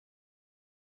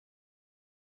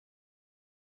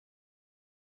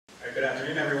Good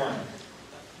afternoon, everyone.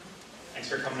 Thanks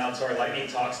for coming out to our lightning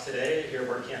talks today here at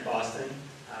WordCamp Boston.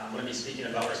 I'm going to be speaking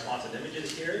about responsive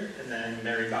images here, and then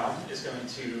Mary Baum is going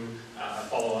to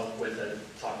follow up with a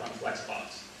talk on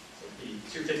Flexbox. So it'll be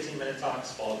two 15-minute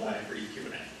talks followed by a brief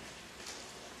Q&A.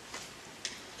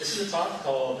 This is a talk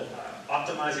called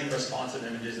Optimizing Responsive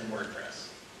Images in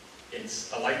WordPress.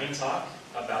 It's a lightning talk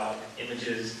about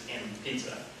images and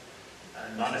pizza,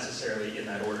 not necessarily in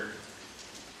that order.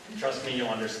 And trust me, you'll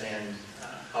understand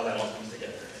how that all comes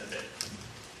together in a bit.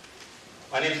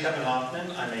 My name is Kevin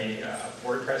Hoffman. I'm a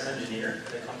WordPress engineer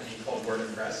at a company called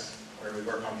WordPress, where we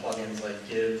work on plugins like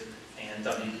Give and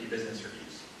WP Business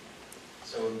Reviews.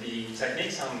 So the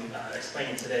techniques I'm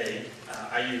explaining today,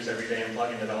 I use every day in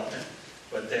plugin development,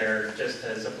 but they're just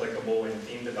as applicable in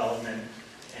theme development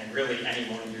and really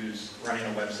anyone who's running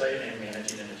a website and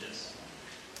managing images.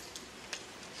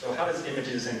 So how does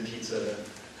images and pizza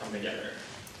come together?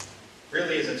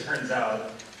 Really, as it turns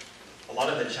out, a lot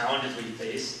of the challenges we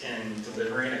face in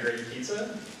delivering a great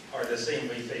pizza are the same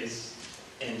we face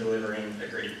in delivering a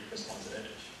great responsive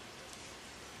image.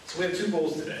 So we have two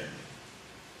goals today.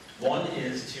 One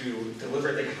is to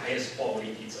deliver the highest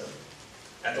quality pizza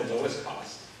at the lowest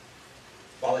cost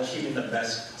while achieving the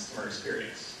best customer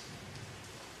experience.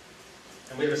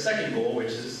 And we have a second goal,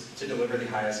 which is to deliver the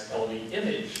highest quality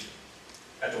image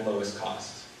at the lowest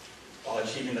cost while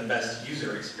achieving the best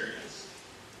user experience.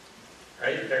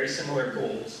 Right? Very similar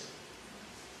goals.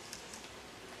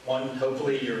 One,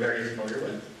 hopefully, you're very familiar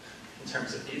with in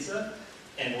terms of pizza,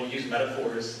 and we'll use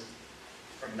metaphors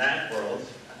from that world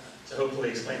to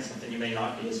hopefully explain something you may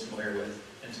not be as familiar with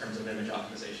in terms of image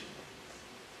optimization.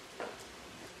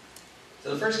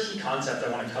 So the first key concept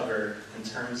I want to cover in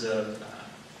terms of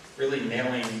really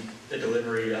nailing the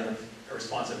delivery of a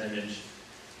responsive image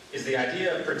is the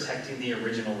idea of protecting the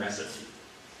original recipe.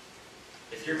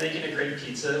 If you're making a great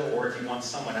pizza, or if you want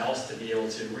someone else to be able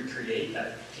to recreate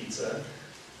that pizza,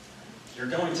 you're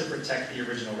going to protect the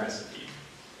original recipe.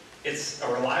 It's a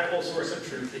reliable source of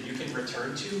truth that you can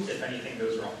return to if anything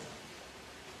goes wrong.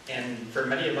 And for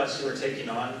many of us who are taking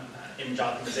on image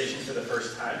optimization for the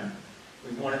first time,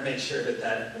 we want to make sure that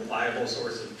that reliable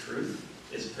source of truth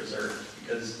is preserved,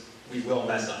 because we will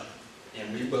mess up,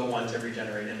 and we will want to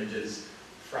regenerate images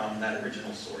from that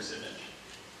original source image.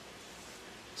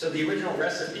 So the original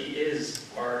recipe is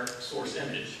our source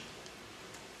image.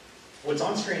 What's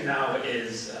on screen now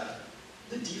is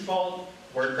the default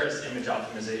WordPress image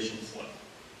optimization flow. It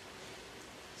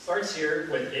starts here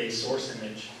with a source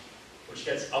image, which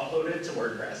gets uploaded to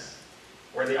WordPress,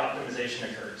 where the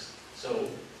optimization occurs. So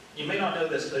you may not know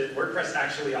this, but WordPress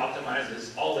actually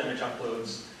optimizes all image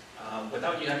uploads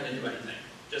without you having to do anything,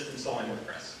 just installing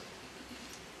WordPress.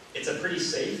 It's a pretty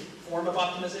safe form of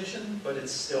optimization, but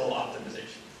it's still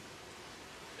optimization.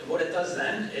 And what it does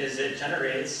then is it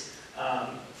generates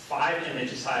 5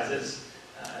 image sizes.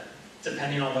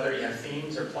 Depending on whether you have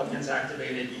themes or plugins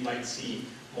activated, you might see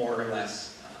more or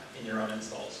less in your own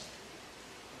installs.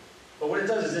 But what it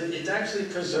does is it actually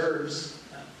preserves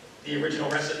the original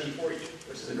recipe for you,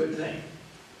 which is a good thing.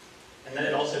 And then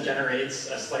it also generates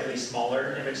a slightly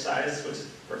smaller image size, which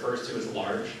refers to as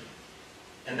large,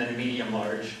 and then medium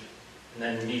large, and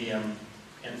then medium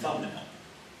and thumbnail.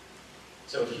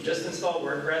 So if you just install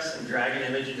WordPress and drag an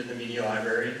image into the media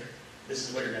library, this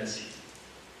is what you're going to see.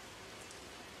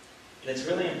 And it's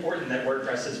really important that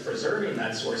WordPress is preserving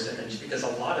that source image, because a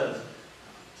lot of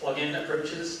plugin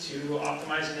approaches to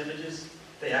optimizing images,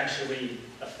 they actually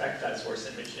affect that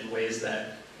source image in ways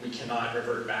that we cannot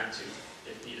revert back to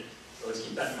if needed. So let's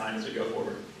keep that in mind as we go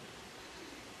forward.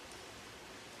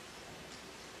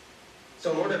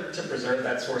 So in order to preserve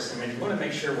that source image, we want to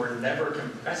make sure we're never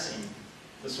compressing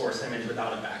the source image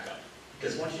without a backup.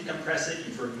 Because once you compress it,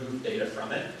 you've removed data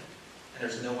from it, and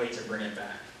there's no way to bring it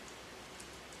back.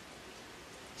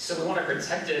 So we want to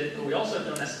protect it, but we also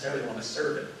don't necessarily want to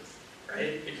serve it,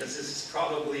 right? Because this is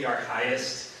probably our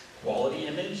highest quality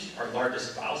image, our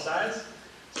largest file size.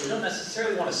 So we don't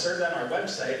necessarily want to serve that on our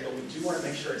website, but we do want to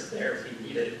make sure it's there if we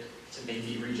need it to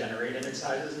maybe regenerate image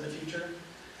sizes in the future.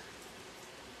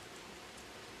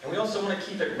 And we also want to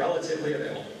keep it relatively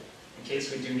available in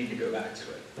case we do need to go back to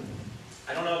it.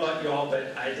 I don't know about you all,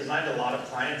 but I designed a lot of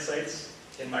client sites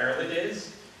in my early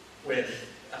days with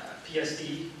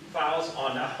PSD files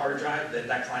on a hard drive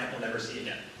that client will never see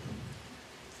again.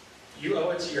 You owe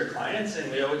it to your clients,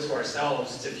 and we owe it to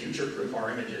ourselves to future-proof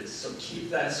our images. So keep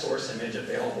that source image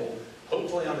available,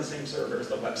 hopefully on the same server as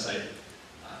the website,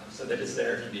 so that it's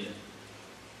there if you need it.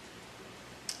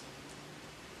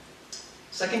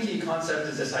 Second key concept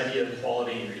is this idea of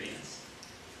quality ingredients.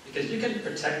 Because you can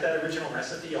protect that original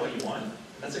recipe all you want, and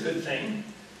that's a good thing,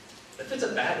 If it's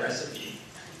a bad recipe,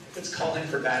 if it's calling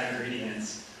for bad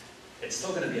ingredients, it's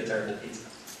still going to be a terrible pizza.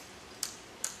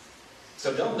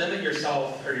 So don't limit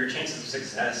yourself or your chances of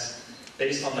success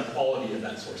based on the quality of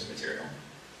that source material.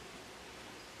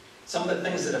 Some of the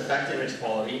things that affect image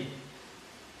quality,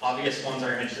 obvious ones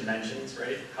are image dimensions,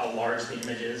 right? How large the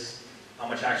image is, how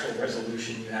much actual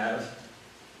resolution you have.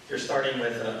 If you're starting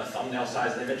with a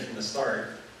thumbnail-sized image from the start,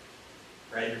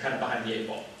 right, you're kind of behind the 8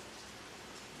 ball.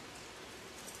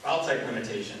 File type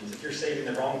limitations. If you're saving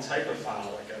the wrong type of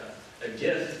file, like a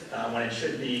GIF, when it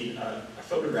should be a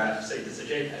photograph, say it's a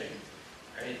JPEG,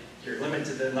 right? You're limited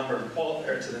to the number of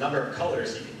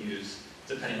colors you can use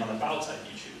depending on the file type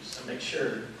you choose. So make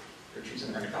sure you're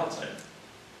choosing the right file type.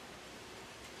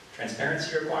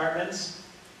 Transparency requirements,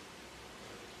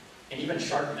 and even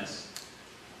sharpness.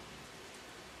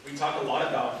 We talk a lot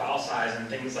about file size and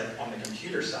things like on the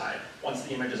computer side, once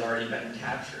the image has already been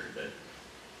captured, but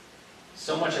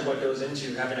so much of what goes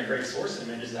into having a great source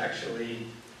image is actually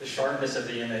the sharpness of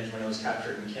the image when it was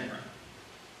captured in camera.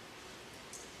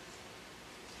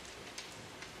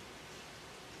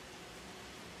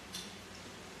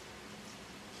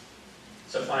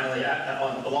 So finally,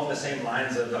 along the same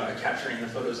lines of capturing the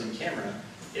photos in camera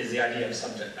is the idea of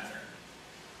subject matter.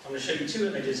 So I'm going to show you 2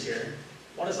 images here.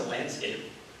 One is a landscape.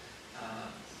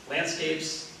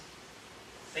 Landscapes,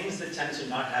 things that tend to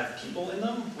not have people in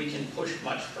them, we can push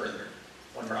much further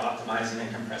when we're optimizing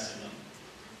and compressing them.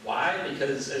 Why?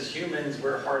 Because as humans,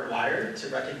 we're hardwired to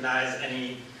recognize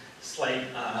any slight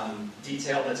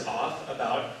detail that's off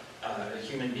about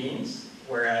human beings,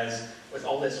 whereas with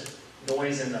all this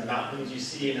noise in the mountains you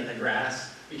see and in the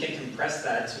grass, we can compress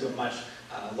that to a much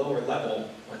lower level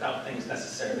without things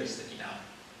necessarily sticking out.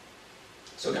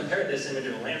 So compare this image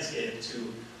of a landscape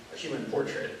to a human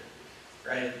portrait,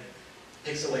 right?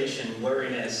 Pixelation,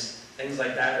 blurriness, things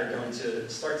like that are going to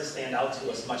start to stand out to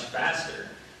us much faster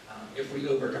if we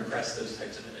overcompress those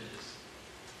types of images.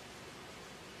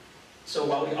 So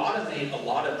while we automate a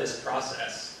lot of this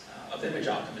process of image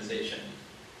optimization,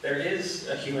 there is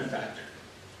a human factor.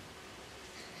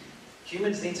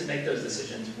 Humans need to make those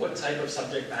decisions. What type of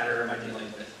subject matter am I dealing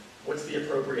with? What's the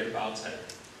appropriate file type?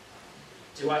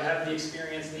 Do I have the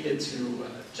experience needed to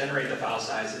generate the file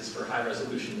sizes for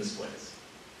high-resolution displays?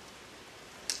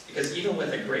 Because even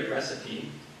with a great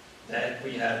recipe that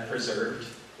we have preserved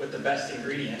with the best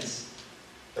ingredients,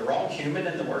 the wrong human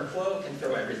in the workflow can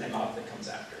throw everything off that comes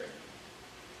after it.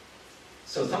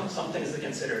 So some things to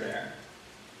consider there.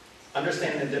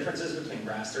 Understanding the differences between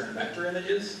raster and vector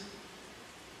images.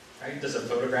 Right? Does a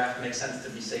photograph make sense to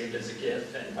be saved as a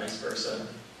GIF and vice versa?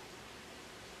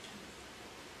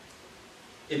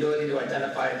 The ability to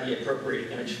identify the appropriate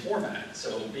image format.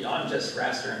 So beyond just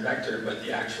raster and vector, but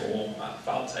the actual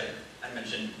file type. I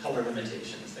mentioned color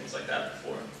limitations, things like that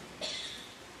before.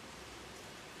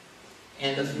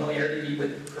 And the familiarity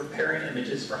with preparing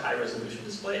images for high-resolution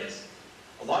displays.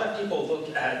 A lot of people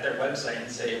look at their website and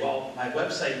say, well, my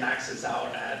website maxes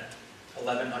out at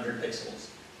 1100 pixels.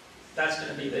 That's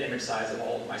going to be the image size of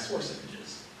all of my source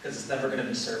images, because it's never going to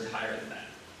be served higher than that.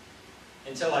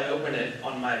 Until I open it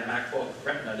on my MacBook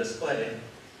Retina display,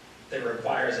 that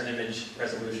requires an image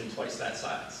resolution twice that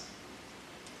size.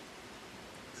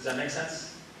 Does that make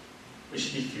sense? We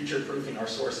should be future-proofing our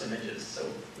source images. So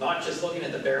not just looking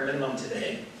at the bare minimum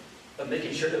today, but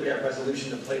making sure that we have resolution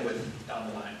to play with down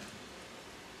the line.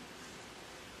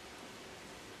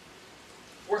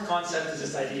 Fourth concept is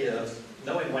this idea of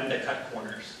knowing when to cut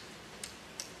corners.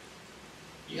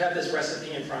 You have this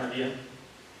recipe in front of you.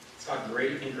 It's got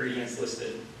great ingredients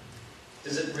listed.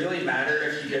 Does it really matter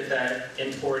if you get that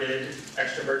imported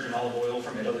extra virgin olive oil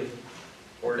from Italy?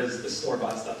 Or does the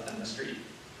store-bought stuff down the street?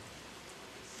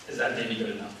 Is that maybe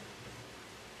good enough?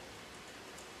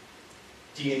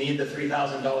 Do you need the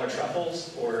 $3,000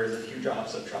 truffles, or is a few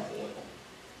drops of truffle oil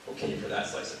okay for that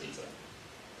slice of pizza?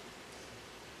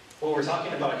 What we're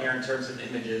talking about here in terms of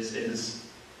images is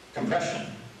compression.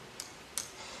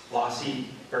 Lossy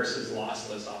versus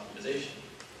lossless optimization.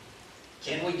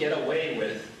 Can we get away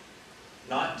with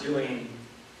not including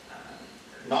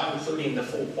the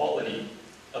full quality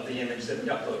of the image that we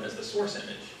upload as the source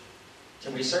image?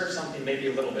 Can we serve something maybe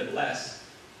a little bit less,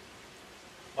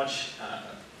 much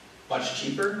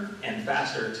cheaper and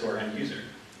faster to our end user?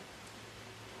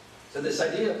 So this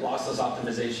idea of lossless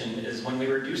optimization is when we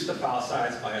reduce the file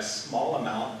size by a small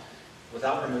amount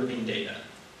without removing data.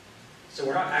 So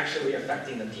we're not actually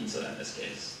affecting the pizza in this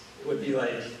case. It would be like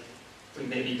if we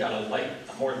maybe got a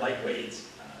more lightweight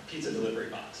pizza delivery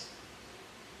box.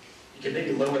 You could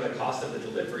maybe lower the cost of the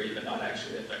delivery, but not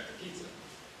actually affect the pizza.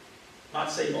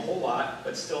 Not save a whole lot,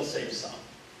 but still save some.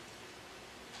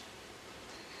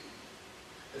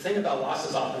 The thing about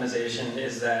lossless optimization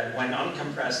is that when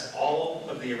uncompressed, all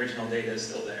of the original data is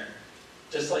still there.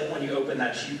 Just like when you open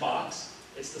that cheap box,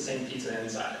 it's the same pizza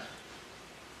inside.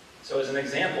 So as an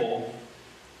example,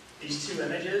 these two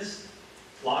images,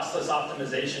 lossless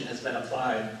optimization has been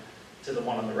applied to the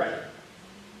one on the right.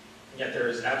 And yet there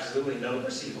is absolutely no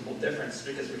perceivable difference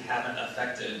because we haven't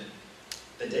affected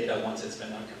the data once it's been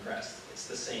uncompressed. It's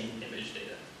the same image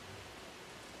data.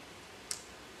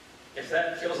 If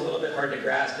that feels a little bit hard to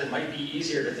grasp, it might be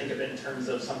easier to think of it in terms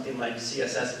of something like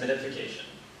CSS minification.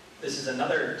 This is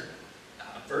another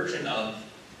version of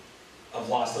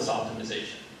lossless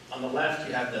optimization. On the left,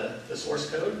 you have the source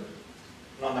code,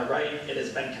 and on the right, it has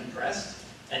been compressed,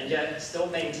 and yet still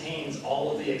maintains all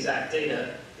of the exact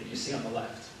data that you see on the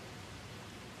left.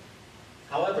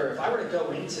 However, if I were to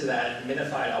go into that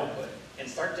minified output and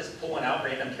start just pulling out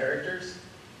random characters,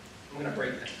 I'm going to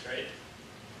break things, right?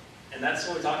 And that's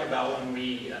what we talk about when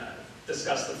we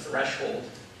discuss the threshold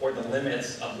or the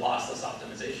limits of lossless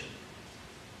optimization.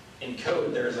 In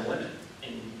code, there is a limit.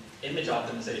 In image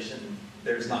optimization,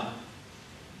 there's not.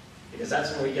 Because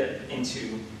that's when we get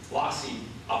into lossy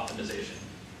optimization.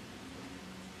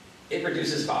 It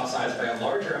reduces file size by a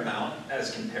larger amount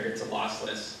as compared to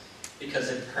lossless because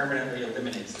it permanently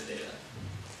eliminates the data.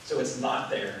 So it's not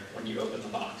there when you open the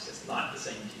box. It's not the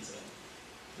same pizza.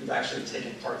 We've actually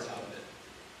taken parts out of it.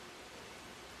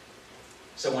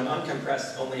 So when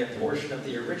uncompressed, only a portion of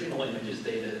the original image's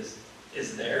data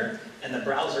is there, and the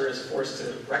browser is forced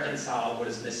to reconcile what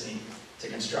is missing to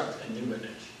construct a new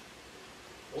image.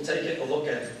 We'll take a look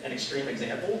at an extreme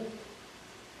example.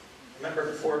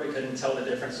 Remember before we couldn't tell the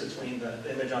difference between the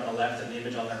image on the left and the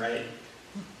image on the right?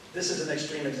 This is an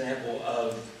extreme example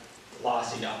of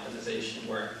lossy optimization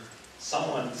where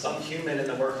some human in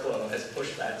the workflow has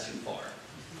pushed that too far.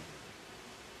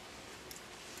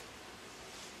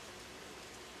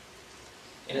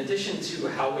 In addition to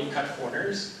how we cut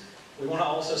corners, we want to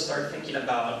also start thinking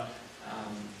about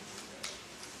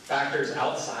factors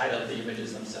outside of the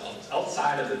images themselves,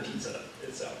 outside of the pizza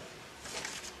itself.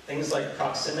 Things like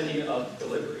proximity of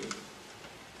delivery.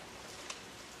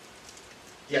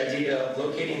 The idea of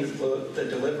locating the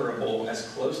deliverable as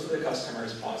close to the customer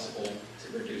as possible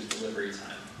to reduce delivery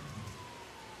time.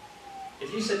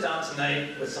 If you sit down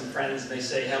tonight with some friends and they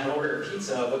say, hey, I'm going to order a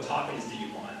pizza, what toppings do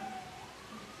you want?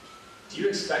 Do you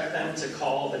expect them to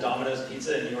call the Domino's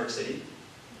pizza in New York City?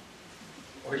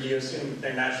 Or do you assume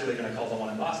they're naturally going to call the one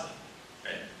in Boston?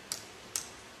 Right?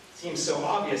 Seems so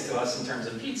obvious to us in terms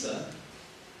of pizza,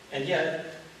 and yet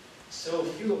so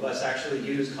few of us actually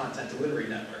use content delivery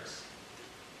networks.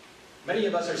 Many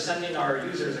of us are sending our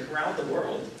users around the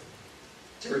world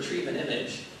to retrieve an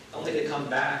image, only to come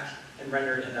back and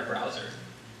render it in their browser.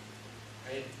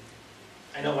 Right?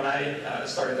 I know when I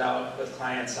started out with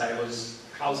clients, I was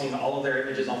housing all of their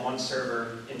images on one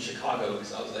server in Chicago,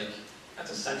 because I was like,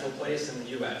 that's a central place in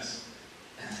the US.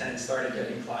 And then started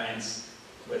getting clients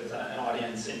with an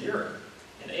audience in Europe,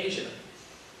 in Asia.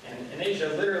 And in Asia,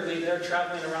 literally, they're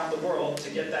traveling around the world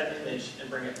to get that image and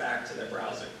bring it back to their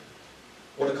browser.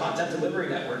 What a content delivery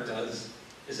network does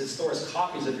is it stores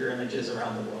copies of your images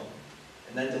around the world,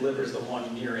 and then delivers the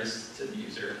one nearest to the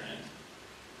user at hand.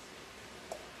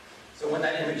 So when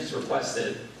that image is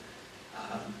requested,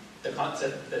 the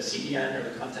CDN, or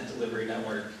the content delivery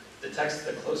network, detects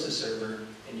the closest server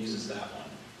and uses that one.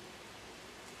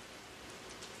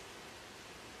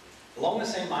 Along the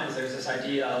same lines, there's this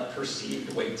idea of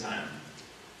perceived wait time.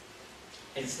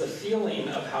 It's the feeling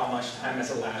of how much time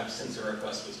has elapsed since a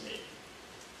request was made.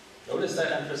 Notice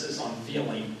that emphasis on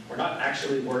feeling. We're not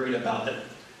actually worried about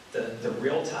the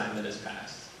real time that has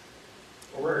passed.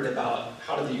 We're worried about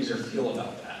how did the user feel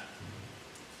about that.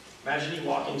 Imagine you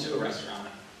walk into a restaurant,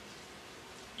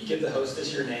 you give the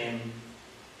hostess your name,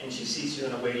 and she seats you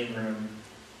in a waiting room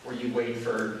where you wait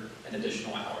for an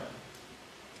additional hour.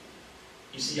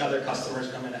 You see other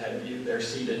customers coming ahead of you, they're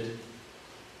seated. You're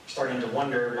starting to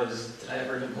wonder, did I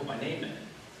ever even put my name in?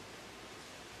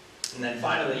 And then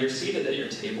finally, you're seated at your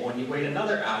table and you wait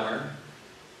another hour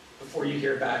before you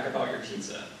hear back about your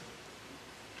pizza.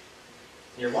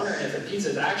 And you're wondering if the pizza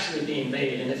is actually being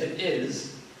made, and if it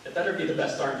is, it better be the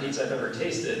best darn pizza I've ever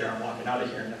tasted, or I'm walking out of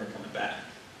here and never coming back.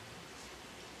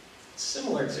 It's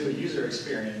similar to a user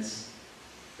experience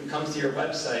who comes to your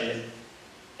website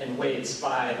and waits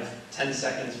 5-10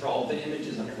 seconds for all the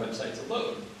images on your website to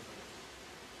load.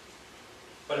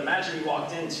 But imagine you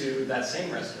walked into that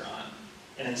same restaurant,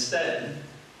 and instead,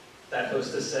 that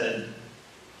hostess said,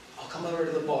 I'll come over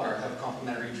to the bar, have a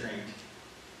complimentary drink.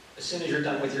 As soon as you're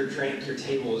done with your drink, your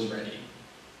table is ready.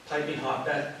 Piping hot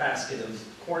basket of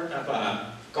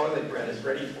garlic bread is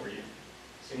ready for you.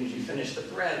 As soon as you finish the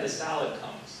bread, the salad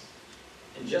comes.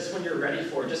 And just when you're ready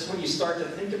for it, just when you start to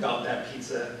think about that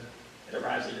pizza, it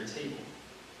arrives at your table.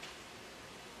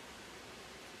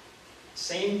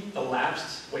 Same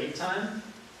elapsed wait time,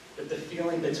 but the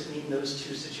feeling between those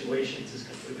two situations is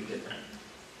completely different.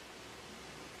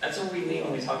 That's what we mean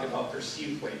when we talk about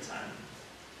perceived wait time.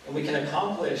 And we can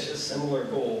accomplish a similar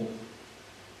goal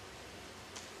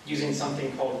using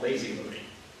something called lazy loading.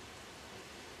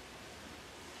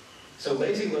 So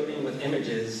lazy loading with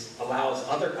images allows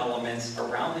other elements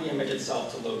around the image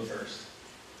itself to load first,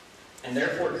 and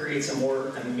therefore creates a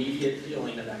more immediate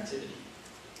feeling of activity.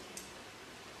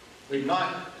 We've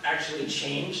not actually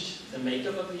changed the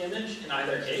makeup of the image in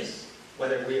either case,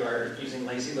 whether we are using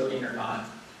lazy loading or not,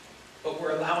 but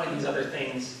we're allowing these other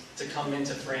things to come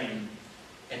into frame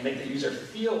and make the user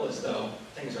feel as though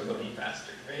things are loading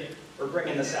faster, right? We're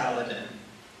bringing the salad in,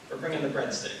 we're bringing the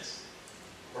breadsticks.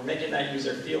 We're making that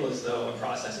user feel as though a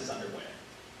process is underway.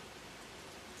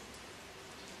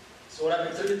 So what I've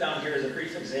included down here is a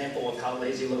brief example of how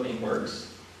lazy loading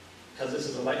works. Because this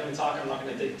is a lightning talk, I'm not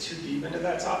going to dig too deep into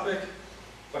that topic,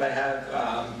 but I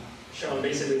have shown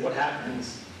basically what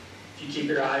happens if you keep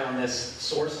your eye on this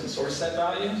source and source set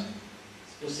values.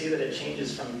 You'll see that it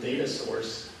changes from data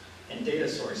source and data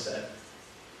source set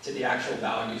to the actual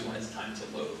values when it's time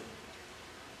to load.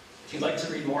 If you'd like to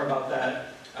read more about that,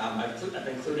 I've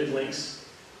included links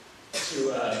to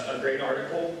a great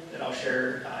article that I'll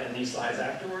share in these slides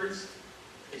afterwards.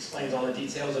 It explains all the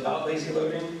details about lazy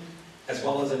loading, as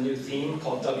well as a new theme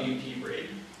called WP Braid,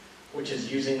 which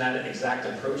is using that exact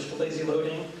approach to lazy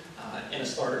loading in a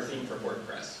starter theme for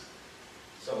WordPress.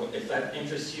 So if that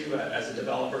interests you as a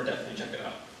developer, definitely check it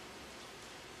out.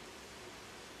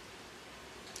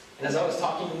 And as I was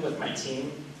talking with my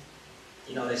team,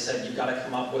 you know, they said you've got to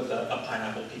come up with a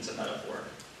pineapple pizza metaphor.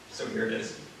 So here it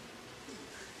is.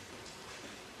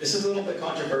 This is a little bit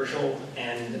controversial,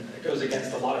 and it goes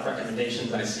against a lot of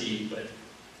recommendations I see, but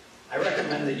I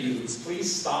recommend that you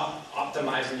please stop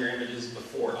optimizing your images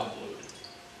before upload.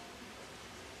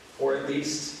 Or at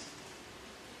least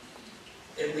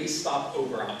stop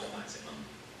over-optimizing them.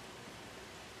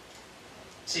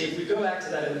 See, if we go back to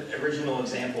that original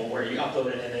example where you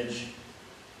upload an image,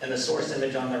 and the source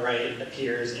image on the right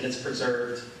appears and it's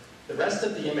preserved, the rest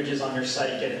of the images on your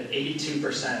site get an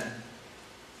 82%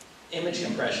 image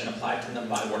compression applied to them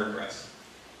by WordPress.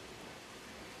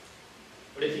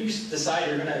 But if you decide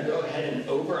you're going to go ahead and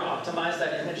over-optimize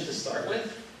that image to start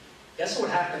with, guess what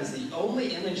happens? The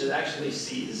only image that actually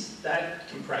sees that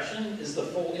compression is the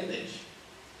full image.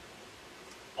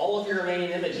 All of your remaining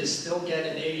images still get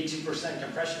an 82%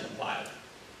 compression applied,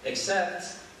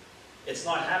 except it's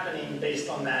not happening based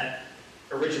on that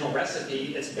original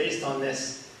recipe, it's based on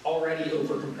this already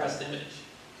over-compressed image.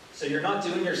 So you're not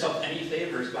doing yourself any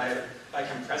favors by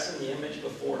compressing the image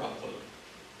before upload.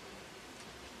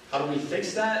 How do we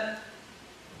fix that?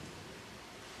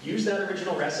 Use that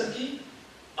original recipe,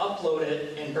 upload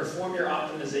it, and perform your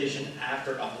optimization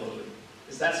after upload.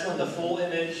 Because that's when the full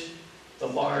image, the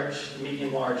large, the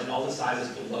medium large, and all the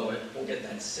sizes below it will get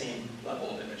that same level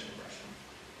of image compression.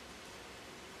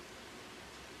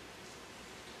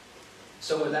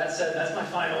 So with that said, that's my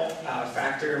final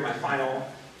factor, my final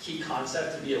key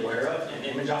concept to be aware of in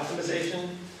image optimization.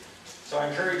 So I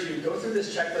encourage you to go through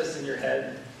this checklist in your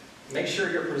head. Make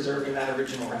sure you're preserving that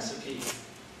original recipe.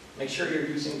 Make sure you're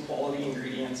using quality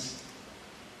ingredients.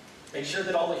 Make sure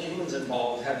that all the humans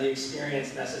involved have the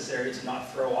experience necessary to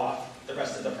not throw off the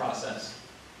rest of the process.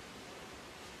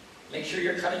 Make sure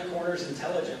you're cutting corners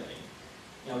intelligently,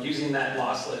 using that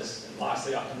lossless and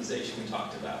lossy optimization we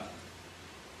talked about.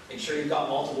 Make sure you've got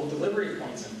multiple delivery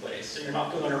points in place so you're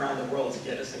not going around the world to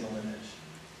get a single image.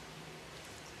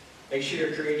 Make sure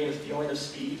you're creating a feeling of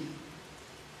speed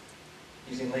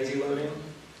using lazy loading.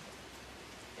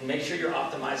 And make sure you're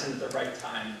optimizing at the right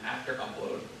time after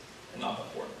upload and not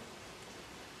before.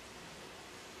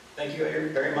 Thank you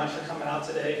very much for coming out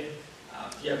today.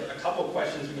 If you have a couple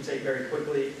questions, we can take very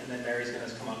quickly, and then Mary's going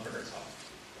to come up for her talk.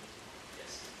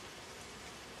 Yes.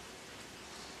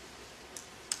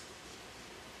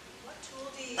 What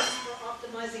tool do you use for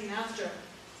optimizing after?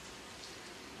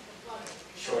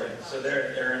 Sure. So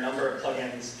there are a number of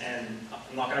plugins, and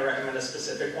I'm not going to recommend a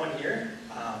specific one here,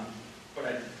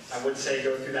 but I would say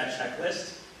go through that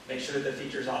checklist, make sure that the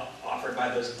features offered by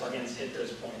those plugins hit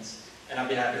those points, and I'll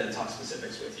be happy to talk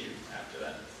specifics with you after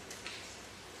that.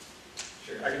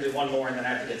 Sure. I can do one more, and then I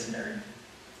have to get to Mary.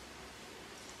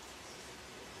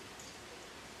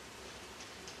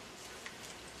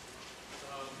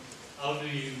 How do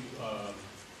you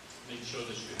make sure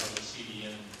that you have a CDN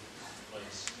in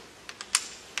place?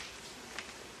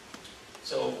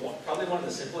 So probably one of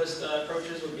the simplest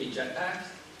approaches would be Jetpack.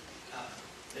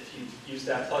 If you use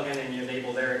that plugin and you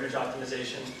enable their image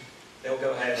optimization, they'll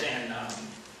go ahead and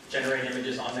generate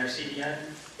images on their CDN.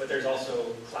 But there's also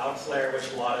Cloudflare, which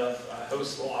a lot of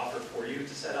hosts will offer for you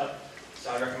to set up.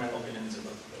 So I recommend looking into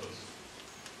both of those.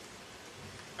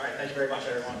 All right, thank you very much,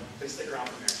 everyone. Please stick around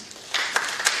for here.